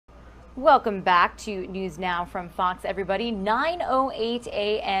Welcome back to News Now from Fox, everybody. 9:08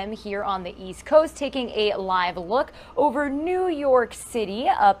 a.m. here on the East Coast, taking a live look over New York City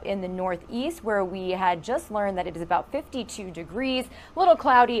up in the Northeast, where we had just learned that it is about 52 degrees, a little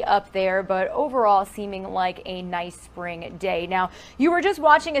cloudy up there, but overall seeming like a nice spring day. Now, you were just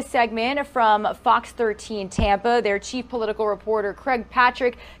watching a segment from Fox 13 Tampa, their chief political reporter, Craig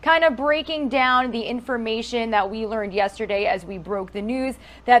Patrick, kind of breaking down the information that we learned yesterday as we broke the news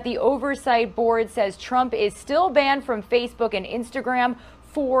that the Oversight Board says Trump is still banned from Facebook and Instagram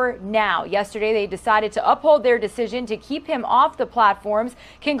for now. Yesterday, they decided to uphold their decision to keep him off the platforms,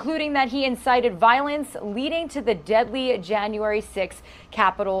 concluding that he incited violence leading to the deadly January 6th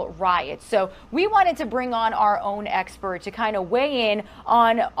Capitol riots. So we wanted to bring on our own expert to kind of weigh in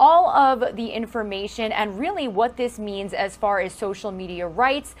on all of the information and really what this means as far as social media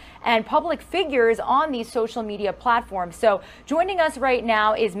rights and public figures on these social media platforms. So joining us right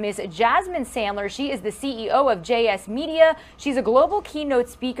now is Ms. Jasmine Sandler. She is the CEO of JS Media. She's a global keynote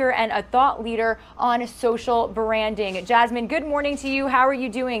speaker and a thought leader on social branding. Jasmine, good morning to you. How are you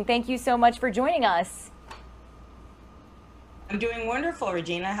doing? Thank you so much for joining us. I'm doing wonderful,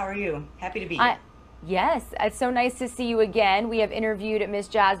 Regina. How are you? Happy to be here. Yes, it's so nice to see you again. We have interviewed Ms.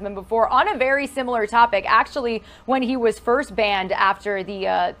 Jasmine before on a very similar topic, actually, when he was first banned after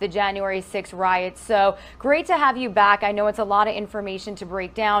the January 6th riots. So great to have you back. I know it's a lot of information to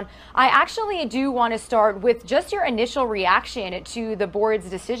break down. I actually do want to start with just your initial reaction to the board's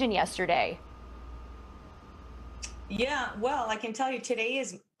decision yesterday. Yeah, well, I can tell you today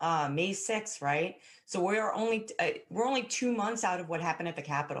is May 6th, right? So we're only 2 months out of what happened at the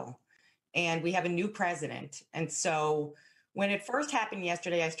Capitol, and we have a new president. And so when it first happened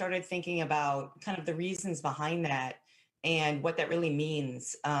yesterday, I started thinking about kind of the reasons behind that and what that really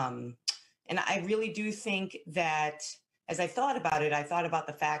means. And I really do think that as I thought about it, I thought about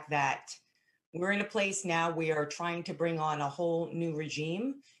the fact that we're in a place now we are trying to bring on a whole new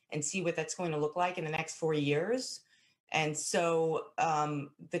regime and see what that's going to look like in the next 4 years. And so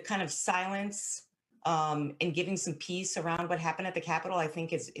the kind of silence and giving some peace around what happened at the Capitol, I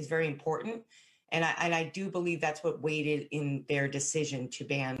think is very important. And I do believe that's what weighted in their decision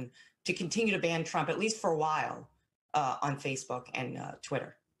to continue to ban Trump, at least for a while, on Facebook and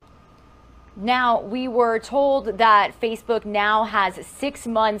Twitter. Now, we were told that Facebook now has 6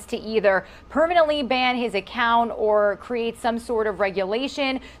 months to either permanently ban his account or create some sort of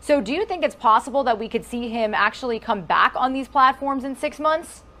regulation. So do you think it's possible that we could see him actually come back on these platforms in 6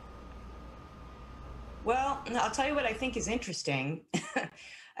 months? Well, I'll tell you what I think is interesting.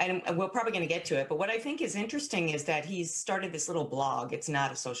 And we're probably going to get to it. But what I think is interesting is that he's started this little blog. It's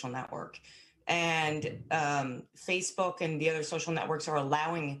not a social network. And Facebook and the other social networks are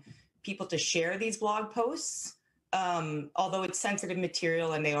allowing people to share these blog posts, although it's sensitive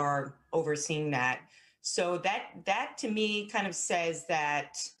material and they are overseeing that. So that to me kind of says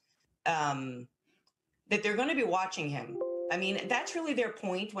that that they're going to be watching him. I mean, that's really their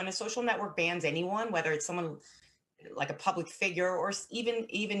point. When a social network bans anyone, whether it's someone like a public figure or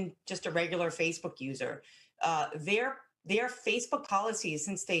even just a regular Facebook user, their Facebook policies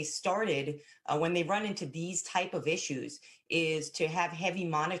since they started, when they run into these type of issues, is to have heavy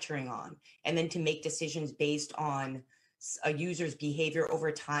monitoring on and then to make decisions based on a user's behavior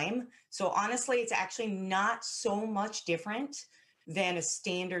over time. So honestly, it's actually not so much different than a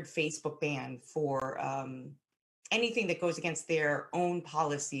standard Facebook ban for anything that goes against their own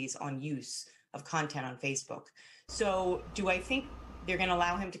policies on use of content on Facebook. So do I think they're going to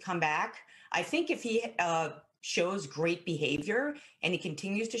allow him to come back? I think if he shows great behavior and he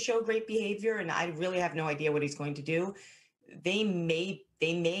continues to show great behavior, and I really have no idea what he's going to do, they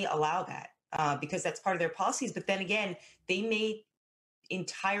may allow that because that's part of their policies. But then again, they may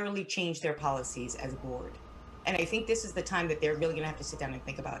entirely change their policies as a board. And I think this is the time that they're really going to have to sit down and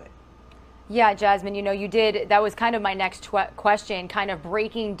think about it. Yeah, Jasmine, that was kind of my next question, kind of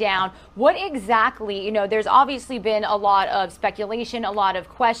breaking down what exactly, there's obviously been a lot of speculation, a lot of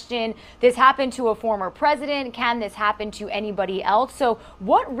question. This happened to a former president. Can this happen to anybody else? So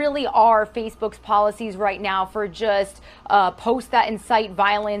what really are Facebook's policies right now for just posts that incite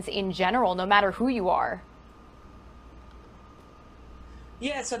violence in general, no matter who you are?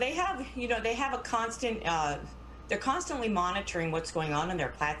 Yeah, so they have a constant, they're constantly monitoring what's going on their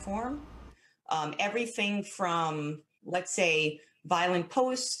platform. Everything from, let's say, violent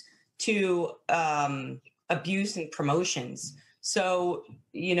posts to abuse and promotions. So,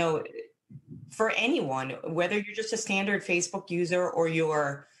 for anyone, whether you're just a standard Facebook user or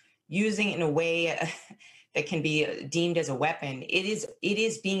you're using it in a way that can be deemed as a weapon, it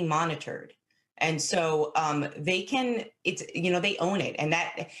is being monitored. And so they can, it's, they own it. And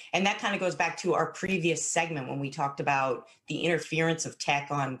that kind of goes back to our previous segment when we talked about the interference of tech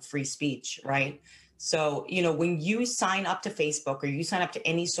on free speech, right? So, when you sign up to Facebook or you sign up to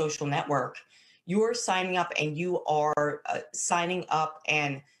any social network, you're signing up and you are signing up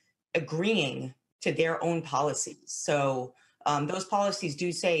and agreeing to their own policies. So those policies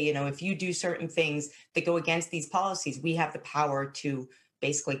do say, if you do certain things that go against these policies, we have the power to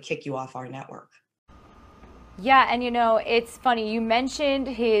basically kick you off our network. Yeah, and it's funny. You mentioned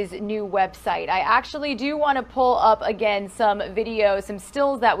his new website. I actually do want to pull up again some videos, some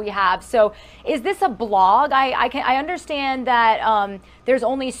stills that we have. So, is this a blog? I understand that there's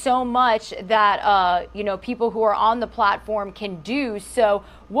only so much that people who are on the platform can do. So,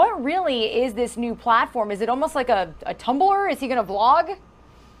 what really is this new platform? Is it almost like a Tumblr? Is he going to vlog?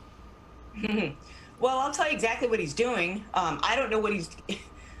 Well, I'll tell you exactly what he's doing. I don't know what he's.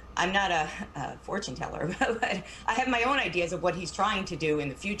 I'm not a fortune teller, but I have my own ideas of what he's trying to do in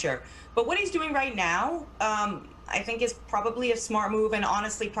the future. But what he's doing right now, I think is probably a smart move. And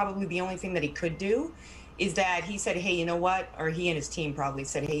honestly, probably the only thing that he could do is that he said, hey, you know what? Or he and his team probably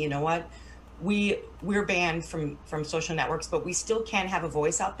said, hey, you know what? We're banned from social networks, but we still can have a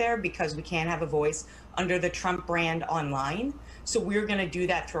voice out there because we can have a voice under the Trump brand online. So we're going to do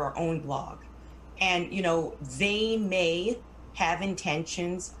that through our own blog. And, they may have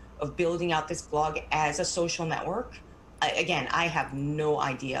intentions of building out this blog as a social network. Again, I have no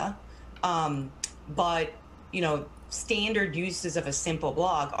idea. But, standard uses of a simple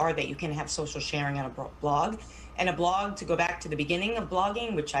blog are that you can have social sharing on a blog. And a blog, to go back to the beginning of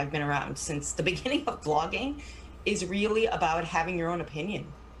blogging, which I've been around since the beginning of blogging, is really about having your own opinion.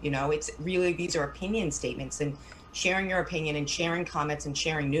 It's really, these are opinion statements and sharing your opinion and sharing comments and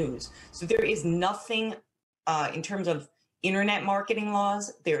sharing news. So there is nothing in terms of internet marketing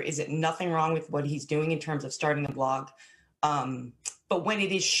laws, there is nothing wrong with what he's doing in terms of starting a blog. But when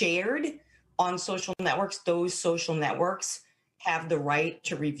it is shared on social networks, those social networks have the right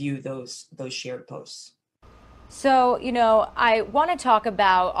to review those shared posts. So, I want to talk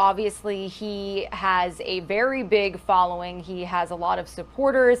about, obviously, he has a very big following. He has a lot of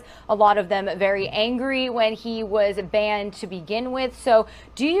supporters, a lot of them very angry when he was banned to begin with. So,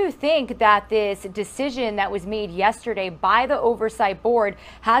 do you think that this decision that was made yesterday by the oversight board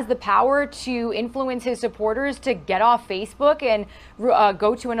has the power to influence his supporters to get off Facebook and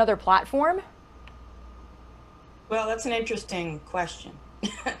go to another platform? Well, that's an interesting question.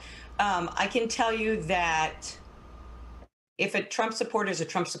 I can tell you that if a Trump supporter is a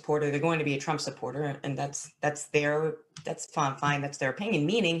Trump supporter, they're going to be a Trump supporter, and that's fine. That's their opinion.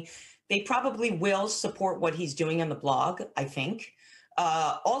 Meaning, they probably will support what he's doing on the blog, I think.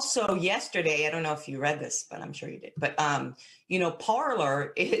 Also, yesterday, I don't know if you read this, but I'm sure you did. But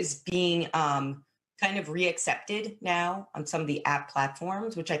Parler is being kind of reaccepted now on some of the app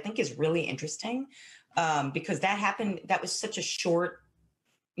platforms, which I think is really interesting because that happened. That was such a short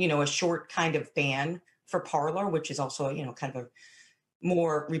kind of ban for Parler, which is also, kind of a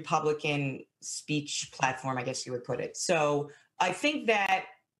more Republican speech platform, I guess you would put it. So I think that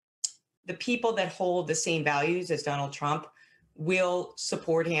the people that hold the same values as Donald Trump will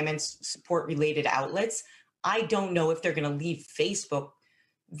support him and support related outlets. I don't know if they're going to leave Facebook.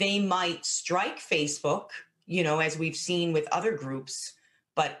 They might strike Facebook, as we've seen with other groups,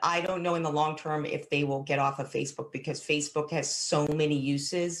 but I don't know in the long term if they will get off of Facebook because Facebook has so many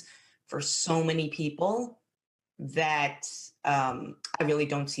uses for so many people that I really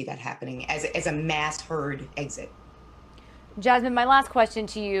don't see that happening as a mass herd exit. Jasmine, my last question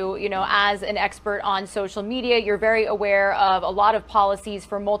to you, as an expert on social media, you're very aware of a lot of policies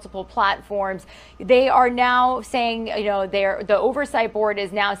for multiple platforms. They are now saying, the oversight board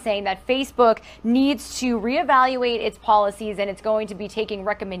is now saying that Facebook needs to reevaluate its policies and it's going to be taking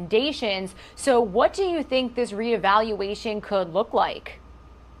recommendations. So what do you think this reevaluation could look like?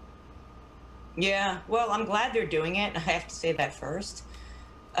 Yeah, well, I'm glad they're doing it. I have to say that first.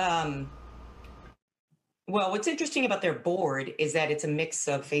 Well, what's interesting about their board is that it's a mix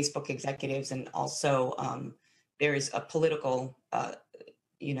of Facebook executives and also there's a political,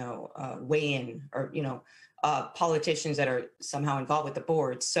 weigh-in or, politicians that are somehow involved with the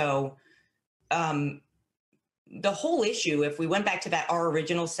board. So the whole issue, if we went back to our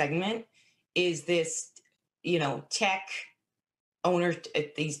original segment, is this, tech owners,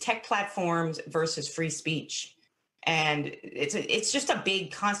 these tech platforms versus free speech. And it's just a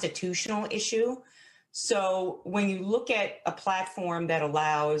big constitutional issue. So when you look at a platform that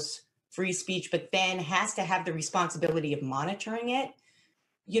allows free speech, but then has to have the responsibility of monitoring it,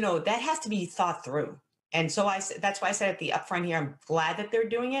 that has to be thought through. And so that's why I said at the upfront here, I'm glad that they're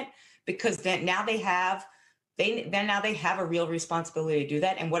doing it because then now they have a real responsibility to do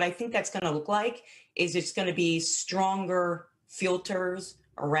that. And what I think that's going to look like is it's going to be stronger filters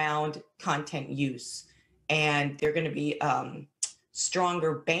around content use, and they're going to be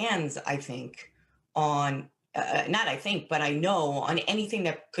stronger bans, I think, on not I think, but I know, on anything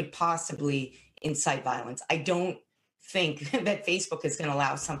that could possibly incite violence. I don't think that Facebook is going to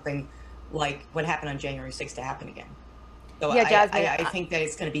allow something like what happened on January 6th to happen again. So Yeah, Jasmine, I think that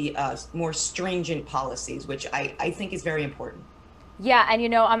it's going to be more stringent policies, which I think is very important. yeah,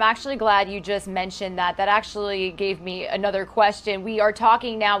 and I'm actually glad you just mentioned that. That actually gave me another question. We are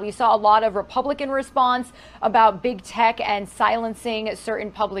talking now, we saw a lot of Republican response about big tech and silencing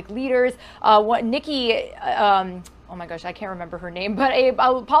certain public leaders. Nikki, oh my gosh, I can't remember her name, but a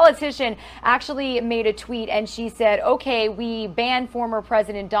politician actually made a tweet and she said, okay, we banned former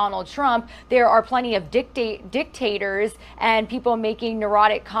President Donald Trump. There are plenty of dictators and people making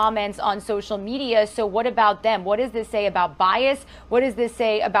neurotic comments on social media. So what about them? What does this say about bias? What does this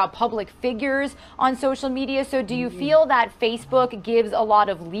say about public figures on social media? So do you feel that Facebook gives a lot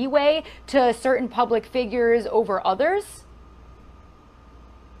of leeway to certain public figures over others?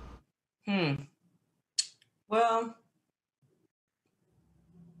 Well,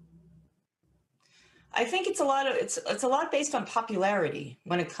 I think it's a lot based on popularity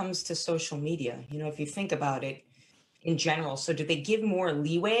when it comes to social media. If you think about it in general. So do they give more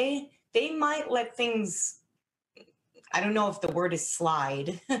leeway? They might let things, I don't know if the word is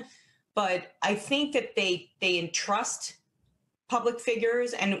slide, but I think that they entrust public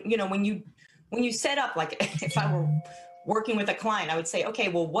figures. And when you set up, like if I were working with a client, I would say, okay,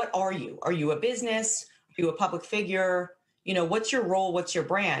 well, what are you? Are you a business? Are you a public figure? What's your role? What's your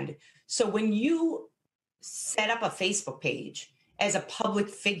brand? So when you set up a Facebook page as a public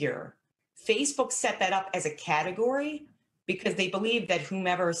figure, Facebook set that up as a category because they believe that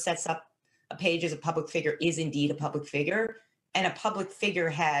whomever sets up a page as a public figure is indeed a public figure, and a public figure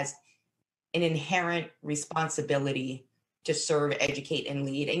has an inherent responsibility to serve, educate, and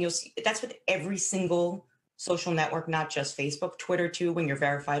lead. And you'll see that's with every single social network, not just Facebook, Twitter too, when you're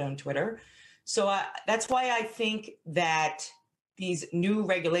verified on Twitter. So that's why I think that these new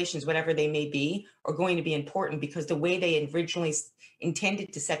regulations, whatever they may be, are going to be important, because the way they originally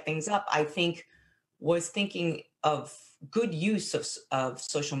intended to set things up, I think, was thinking of good use of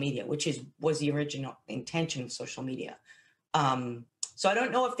social media, which was the original intention of social media. So I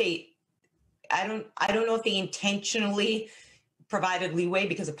don't know if I don't know if they intentionally provided leeway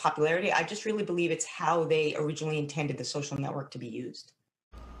because of popularity. I just really believe it's how they originally intended the social network to be used.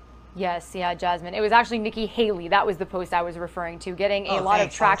 Yes, yeah, Jasmine. It was actually Nikki Haley. That was the post I was referring to, getting a lot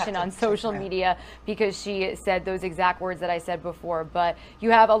of traction on social media because she said those exact words that I said before. But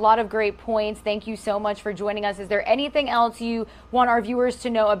you have a lot of great points. Thank you so much for joining us. Is there anything else you want our viewers to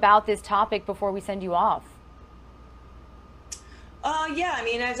know about this topic before we send you off? Yeah, I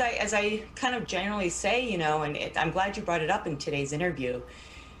mean, as I kind of generally say, and I'm glad you brought it up in today's interview,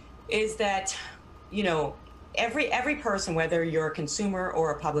 is that, every person, whether you're a consumer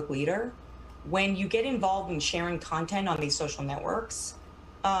or a public leader, when you get involved in sharing content on these social networks,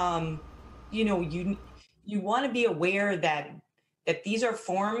 you want to be aware that these are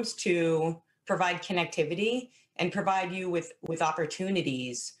forms to provide connectivity and provide you with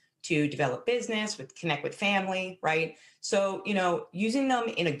opportunities to develop business, connect with family, right? So, using them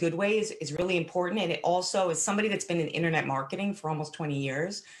in a good way is really important. And it also, as somebody that's been in internet marketing for almost 20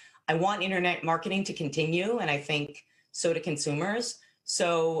 years, I want internet marketing to continue, and I think so do consumers.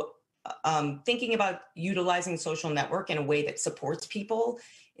 So thinking about utilizing social network in a way that supports people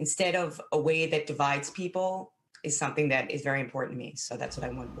instead of a way that divides people is something that is very important to me. So that's what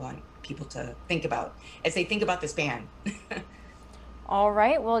I want people to think about as they think about this ban. All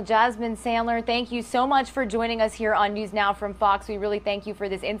right. Well, Jasmine Sandler, thank you so much for joining us here on News Now from Fox. We really thank you for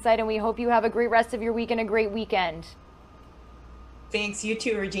this insight, and we hope you have a great rest of your week and a great weekend. Thanks. You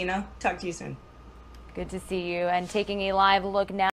too, Regina. Talk to you soon. Good to see you. And taking a live look now.